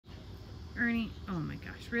Ernie, oh my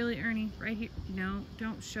gosh, really, Ernie? Right here? No,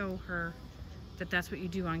 don't show her that that's what you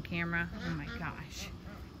do on camera. Oh my gosh.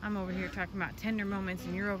 I'm over here talking about tender moments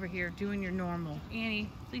and you're over here doing your normal. Annie,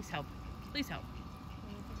 please help. Please help.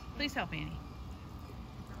 Please help, Annie.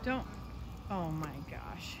 Don't. Oh my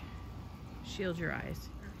gosh. Shield your eyes.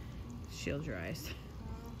 Shield your eyes.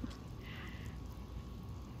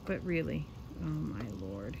 But really, oh my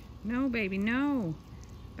Lord. No, baby, no.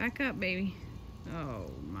 Back up, baby. Oh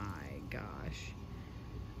my gosh.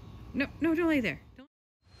 No, no, don't lay there. Don't.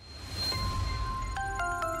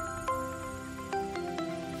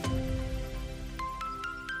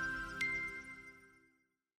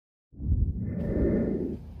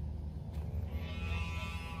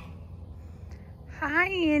 Hi,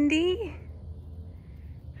 Indy.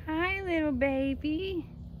 Hi, little baby.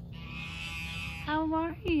 How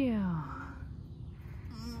are you?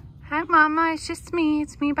 Hi, Mama. It's just me.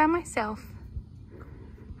 It's me by myself.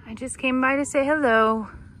 I just came by to say hello.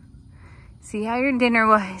 See how your dinner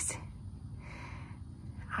was.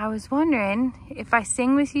 I was wondering, if I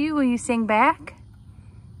sing with you, will you sing back?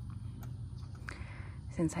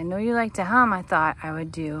 Since I know you like to hum, I thought I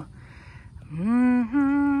would do.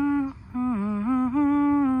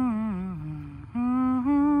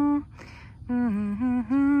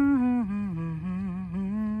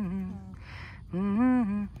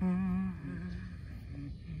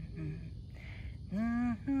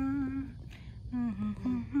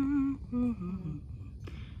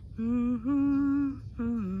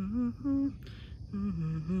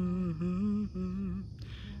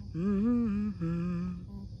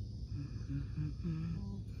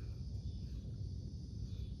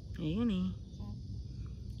 Annie,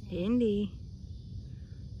 Indy,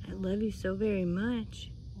 I love you so very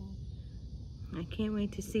much. I can't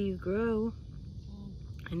wait to see you grow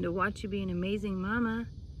and to watch you be an amazing mama.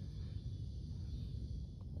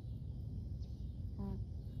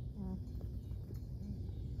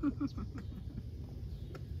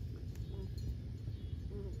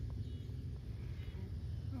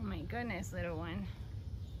 Oh my goodness, little one.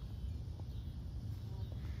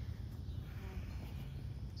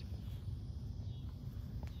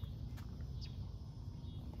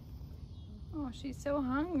 Oh, she's so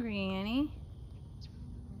hungry, Annie.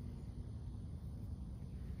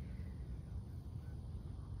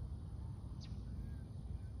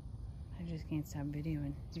 I just can't stop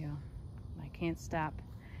videoing you. I can't stop.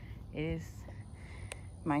 It is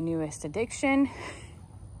my newest addiction.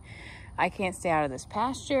 I can't stay out of this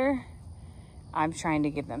pasture. I'm trying to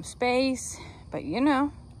give them space, but you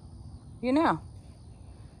know,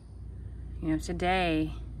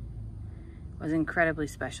 today was incredibly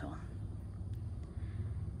special.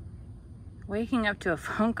 Waking up to a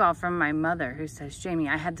phone call from my mother who says, Jamie,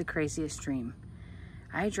 I had the craziest dream.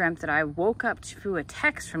 I dreamt that I woke up to a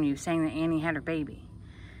text from you saying that Annie had her baby.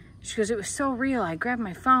 She goes, it was so real. I grabbed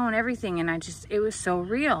my phone, everything, and it was so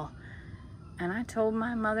real. And I told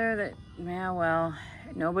my mother that, yeah, well,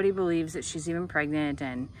 nobody believes that she's even pregnant.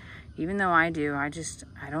 And even though I do, I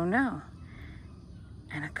don't know.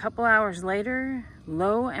 And a couple hours later,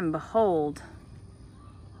 lo and behold,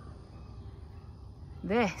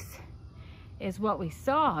 this is what we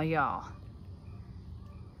saw, y'all.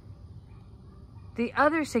 The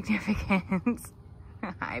other significance,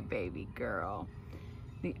 hi, baby girl.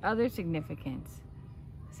 The other significance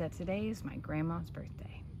is that today is my grandma's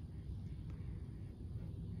birthday.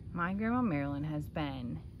 My grandma Marilyn has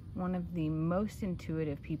been one of the most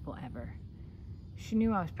intuitive people ever. She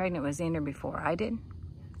knew I was pregnant with Xander before I did.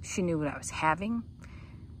 She knew what I was having.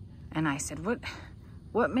 And I said,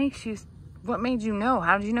 what made you know?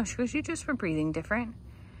 How did you know? She goes, you just were breathing different.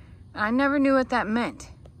 I never knew what that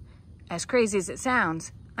meant, as crazy as it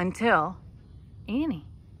sounds, until Annie.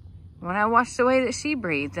 When I watched the way that she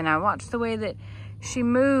breathed and I watched the way that she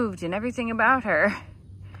moved and everything about her.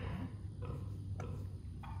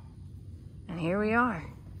 And here we are.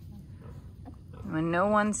 When no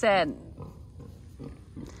one said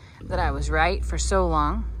that I was right for so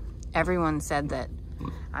long, everyone said that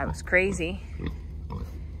I was crazy.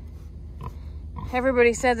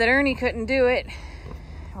 Everybody said that Ernie couldn't do it.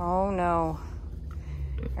 Oh no.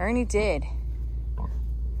 Ernie did.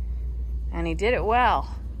 And he did it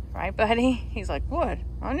well. Right, buddy? He's like, what?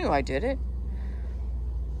 I knew I did it.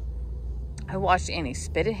 I watched Annie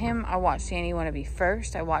spit at him. I watched Annie want to be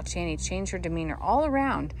first. I watched Annie change her demeanor all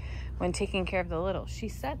around when taking care of the little. She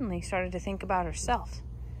suddenly started to think about herself.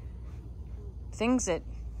 Things that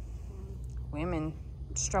women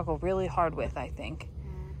struggle really hard with, I think.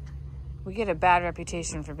 We get a bad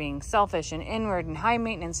reputation for being selfish and inward and high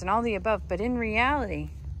maintenance and all the above, but in reality,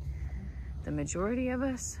 the majority of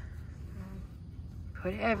us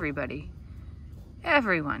put everybody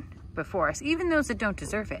everyone before us, even those that don't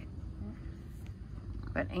deserve it.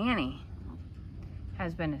 But Annie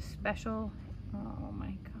has been a special, oh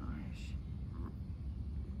my gosh.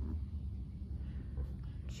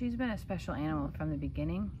 She's been a special animal from the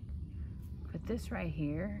beginning. But this right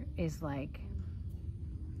here is like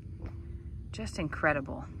just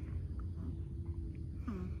incredible.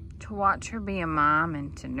 To watch her be a mom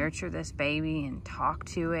and to nurture this baby and talk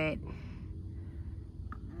to it.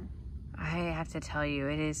 I have to tell you,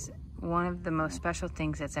 it is one of the most special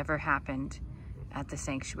things that's ever happened at the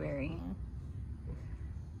sanctuary.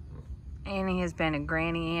 Annie has been a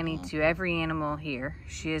Granny Annie to every animal here.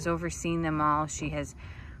 She has overseen them all. She has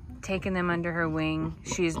taken them under her wing.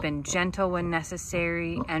 She has been gentle when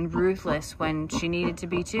necessary and ruthless when she needed to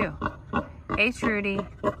be too. Hey, Trudy.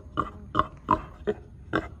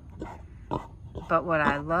 But what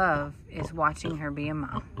I love is watching her be a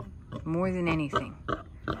mom, more than anything.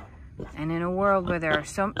 And in a world where there are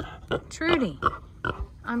so... Trudy,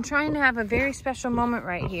 I'm trying to have a very special moment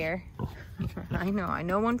right here. I know,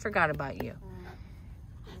 no one forgot about you.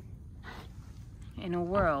 In a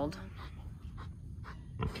world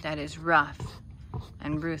that is rough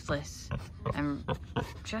and ruthless and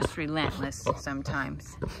just relentless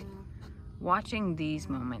sometimes. Watching these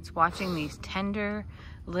moments, watching these tender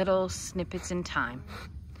little snippets in time.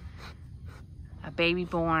 A baby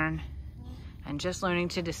born and just learning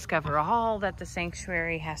to discover all that the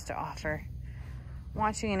sanctuary has to offer.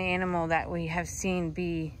 Watching an animal that we have seen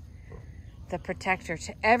be the protector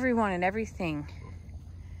to everyone and everything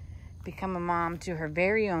become a mom to her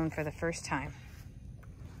very own for the first time.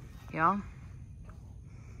 Y'all,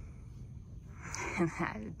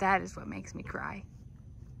 that is what makes me cry.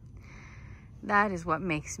 That is what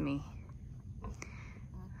makes me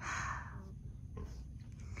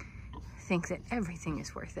think that everything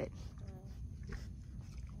is worth it.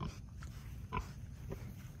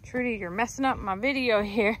 Trudy, you're messing up my video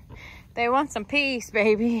here. They want some peace,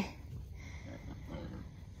 baby.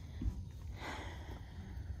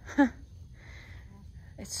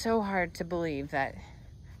 It's so hard to believe that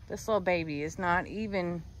this little baby is not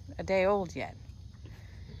even a day old yet.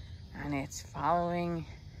 And it's following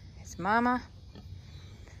its mama,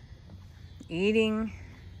 eating,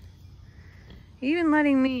 even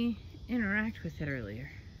letting me interact with it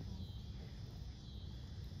earlier.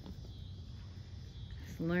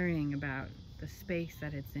 Just learning about the space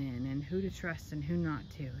that it's in and who to trust and who not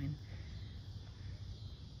to.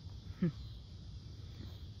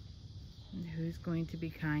 And who's going to be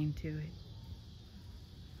kind to it.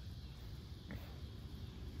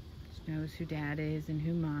 She knows who Dad is and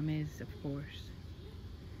who Mom is, of course.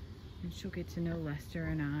 And she'll get to know Lester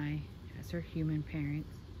and I as her human parents.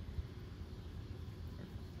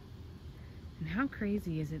 And how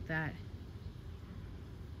crazy is it that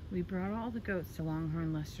we brought all the goats to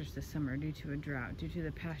Longhorn Lester's this summer due to a drought, due to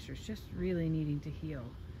the pastures just really needing to heal.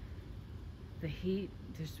 The heat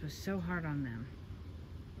just was so hard on them.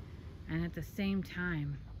 And at the same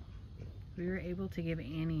time, we were able to give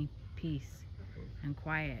Annie peace and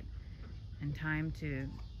quiet and time to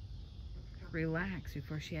relax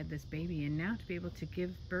before she had this baby. And now to be able to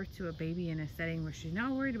give birth to a baby in a setting where she's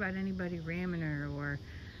not worried about anybody ramming her or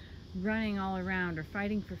running all around or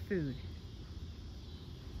fighting for food.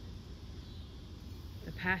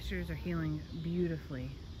 The pastures are healing beautifully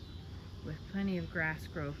with plenty of grass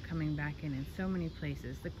growth coming back in so many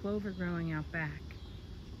places. The clover growing out back.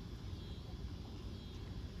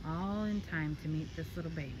 All in time to meet this little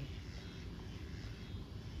baby.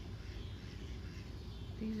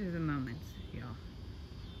 These are the moments, y'all.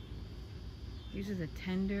 These are the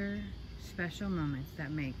tender, special moments that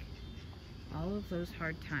make all of those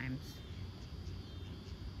hard times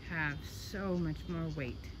have so much more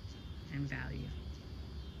weight and value.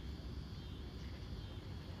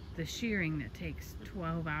 The shearing that takes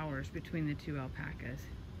 12 hours between the two alpacas.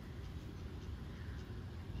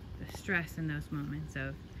 The stress in those moments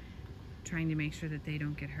of trying to make sure that they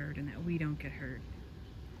don't get hurt and that we don't get hurt.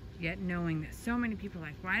 Yet knowing that so many people are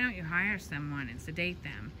like, why don't you hire someone and sedate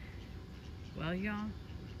them? Well, y'all,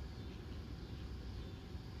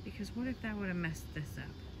 because what if that would have messed this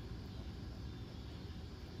up?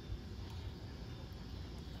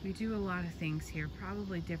 We do a lot of things here,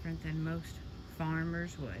 probably different than most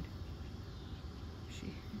farmers would.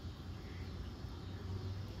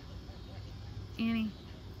 Annie,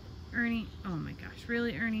 Ernie, oh my gosh,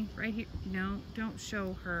 really, Ernie? Right here? No, don't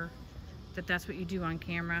show her that that's what you do on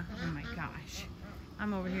camera. Oh my gosh.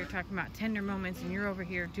 I'm over here talking about tender moments and you're over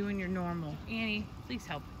here doing your normal. Annie, please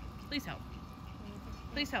help. Please help.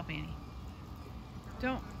 Please help, Annie.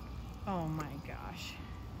 Don't. Oh my gosh.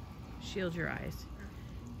 Shield your eyes.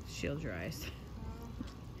 Shield your eyes.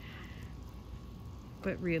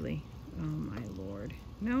 But really, oh my Lord.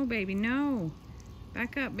 No, baby, no.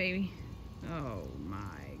 Back up, baby. Oh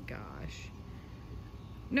my gosh.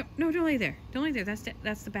 No, no, don't lay there. Don't lay there.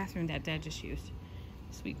 That's the bathroom that Dad just used.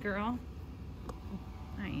 Sweet girl.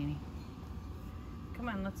 Hi, Annie. Come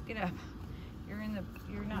on, let's get up.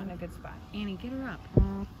 You're not in a good spot. Annie, get her up.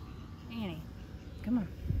 Annie, come on.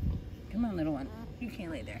 Come on, little one. You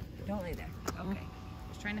can't lay there. Don't lay there. Okay.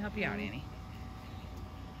 Just trying to help you out, Annie.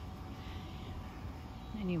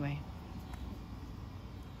 Anyway.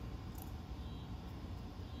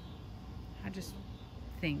 I just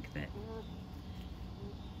think that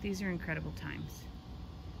these are incredible times.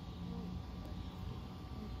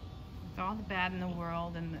 With all the bad in the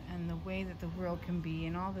world and the way that the world can be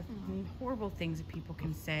and all the horrible things that people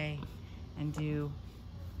can say and do,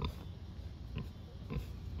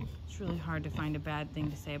 it's really hard to find a bad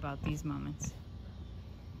thing to say about these moments.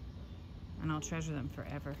 And I'll treasure them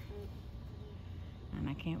forever. And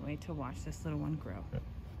I can't wait to watch this little one grow.